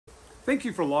Thank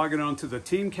you for logging on to the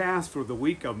TeamCast for the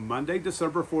week of Monday,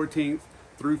 December 14th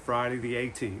through Friday the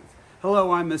 18th.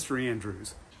 Hello, I'm Mr.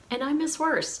 Andrews. And I'm Miss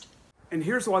Worst. And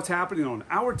here's what's happening on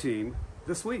our team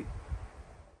this week.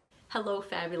 Hello,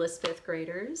 fabulous fifth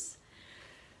graders.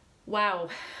 Wow,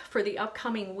 for the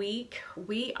upcoming week,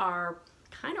 we are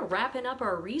kind of wrapping up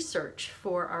our research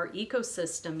for our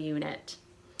ecosystem unit.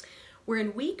 We're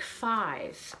in week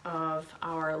 5 of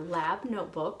our lab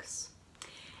notebooks,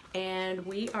 and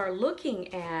we are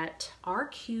looking at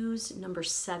RQs number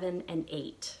 7 and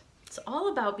 8. It's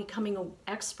all about becoming an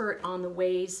expert on the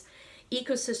ways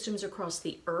ecosystems across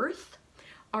the earth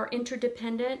are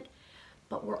interdependent,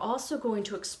 but we're also going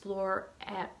to explore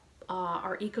at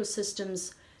our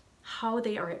ecosystems, how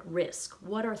they are at risk,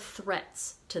 what are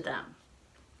threats to them.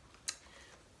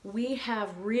 We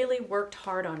have really worked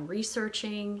hard on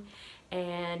researching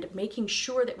and making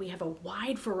sure that we have a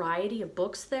wide variety of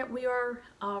books that we are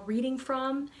reading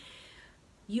from.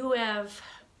 You have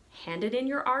handed in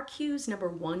your RQs number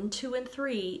 1, 2, and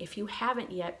 3. If you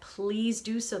haven't yet, please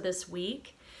do so this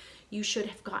week. You should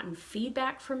have gotten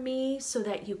feedback from me so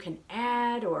that you can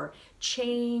add or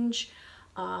change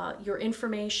your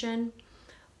information.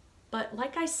 But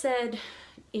like I said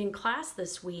in class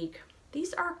this week,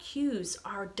 these RQs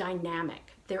are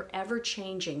dynamic. They're ever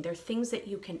changing. They're things that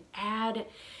you can add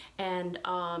and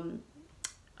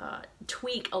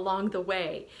tweak along the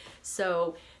way.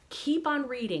 So keep on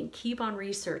reading, keep on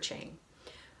researching.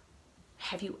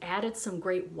 Have you added some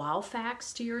great wow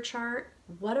facts to your chart?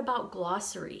 What about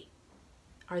glossary?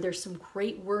 Are there some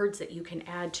great words that you can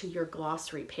add to your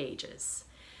glossary pages?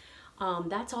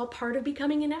 That's all part of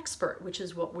becoming an expert, which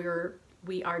is what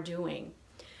we are doing.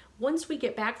 Once we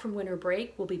get back from winter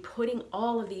break, we'll be putting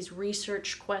all of these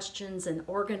research questions and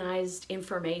organized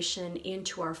information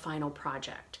into our final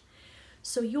project.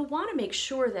 So you'll want to make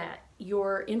sure that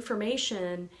your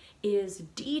information is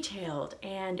detailed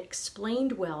and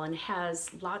explained well and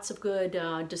has lots of good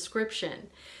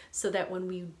description, so that when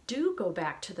we do go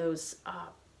back to those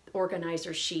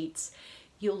organizer sheets,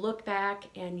 you'll look back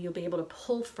and you'll be able to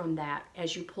pull from that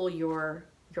as you pull your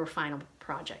final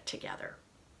project together.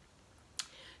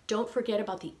 Don't forget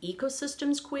about the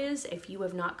ecosystems quiz. If you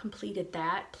have not completed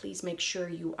that, please make sure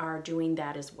you are doing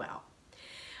that as well.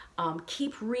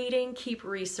 Keep reading, keep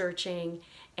researching,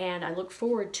 and I look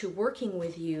forward to working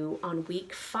with you on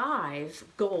week 5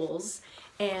 goals,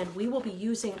 and we will be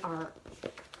using our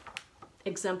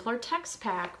exemplar text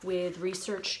pack with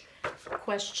research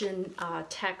question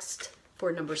text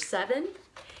for number 7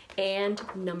 and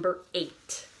number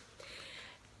 8.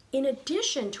 In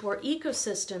addition to our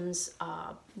ecosystems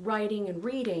writing and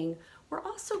reading, we're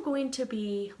also going to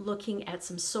be looking at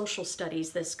some social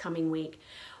studies this coming week,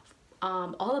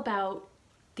 all about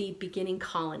the beginning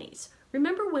colonies.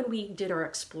 Remember when we did our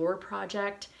Explorer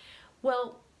project?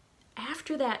 Well,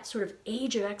 after that sort of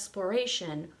age of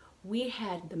exploration, we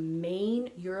had the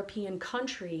main European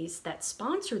countries that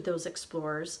sponsored those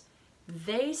explorers.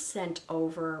 They sent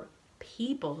over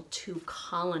people to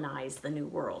colonize the New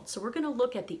World. So we're going to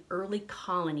look at the early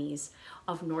colonies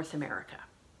of North America.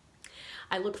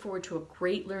 I look forward to a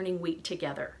great learning week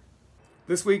together.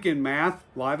 This week in math,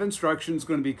 live instruction is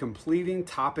going to be completing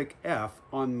topic F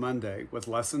on Monday with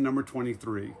lesson number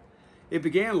 23. It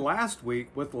began last week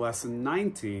with lesson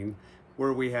 19,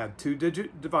 where we had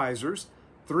 2-digit divisors,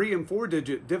 3- and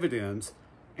 4-digit dividends,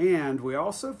 and we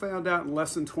also found out in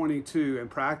lesson 22 and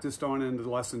practiced on into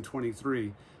lesson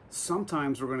 23,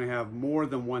 sometimes we're going to have more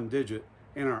than 1 digit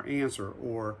in our answer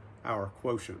or our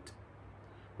quotient.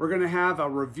 We're going to have a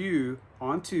review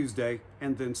on Tuesday,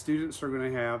 and then students are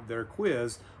going to have their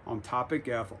quiz on topic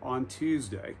F on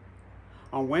Tuesday.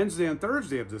 On Wednesday and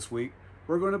Thursday of this week,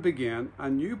 we're going to begin a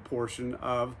new portion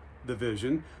of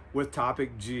division with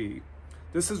topic G.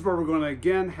 This is where we're going to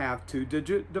again have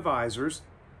 2-digit divisors,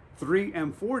 3-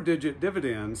 and 4-digit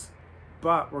dividends,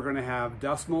 but we're going to have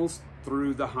decimals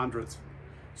through the hundredths.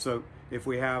 So if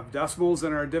we have decimals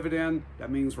in our dividend,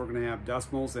 that means we're going to have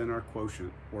decimals in our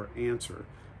quotient or answer.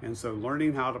 And so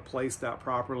learning how to place that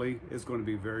properly is going to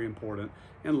be very important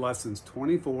in lessons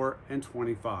 24 and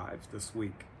 25 this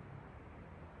week.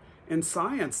 In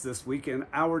science this week in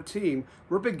our team,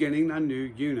 we're beginning a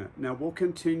new unit. Now we'll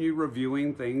continue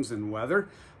reviewing things in weather.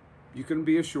 You can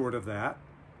be assured of that.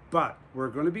 But we're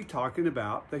going to be talking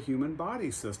about the human body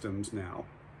systems now.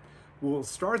 We'll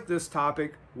start this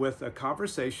topic with a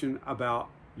conversation about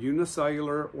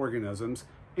unicellular organisms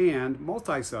and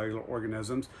multicellular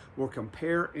organisms. We'll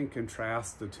compare and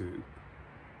contrast the two.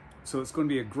 So it's going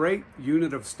to be a great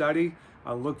unit of study.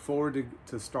 I look forward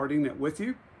to starting it with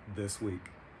you this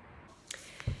week.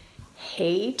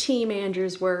 Hey, Team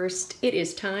Andrews Worst. It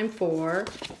is time for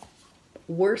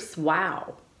Worst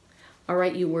wow. All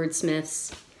right, you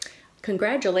wordsmiths.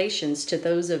 Congratulations to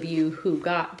those of you who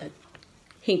got the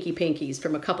hinky pinkies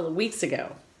from a couple of weeks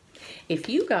ago. If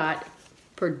you got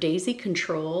for daisy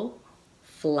control,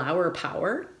 flower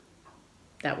power,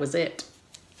 that was it.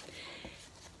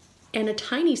 And a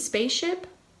tiny spaceship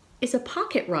is a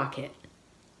pocket rocket.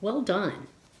 Well done.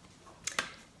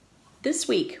 This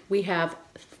week we have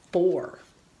 4.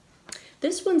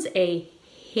 This one's a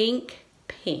hinky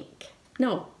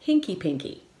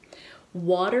pinky.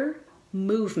 Water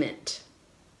movement.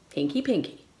 Hinky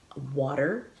pinky,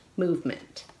 water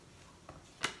movement.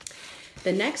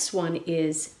 The next one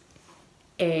is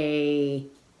a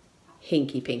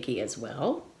hinky pinky as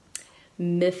well.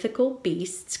 Mythical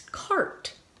beast's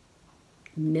cart.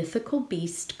 Mythical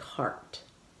beast cart.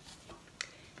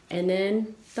 And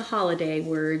then the holiday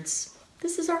words.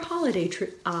 This is our holiday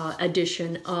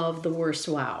edition of the Worst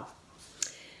Wow.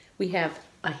 We have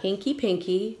a hinky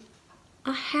pinky,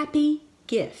 a happy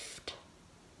gift.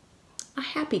 A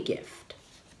happy gift.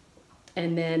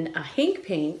 And then a hink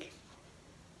pink,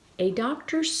 a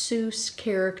Dr. Seuss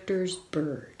character's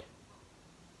bird.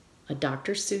 A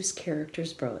Dr. Seuss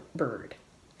character's bird.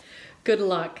 Good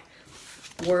luck.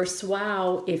 Worst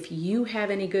wow. If you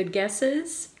have any good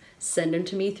guesses, send them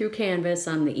to me through Canvas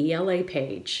on the ELA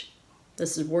page.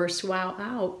 This is Worst Wow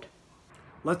out.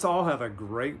 Let's all have a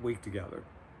great week together.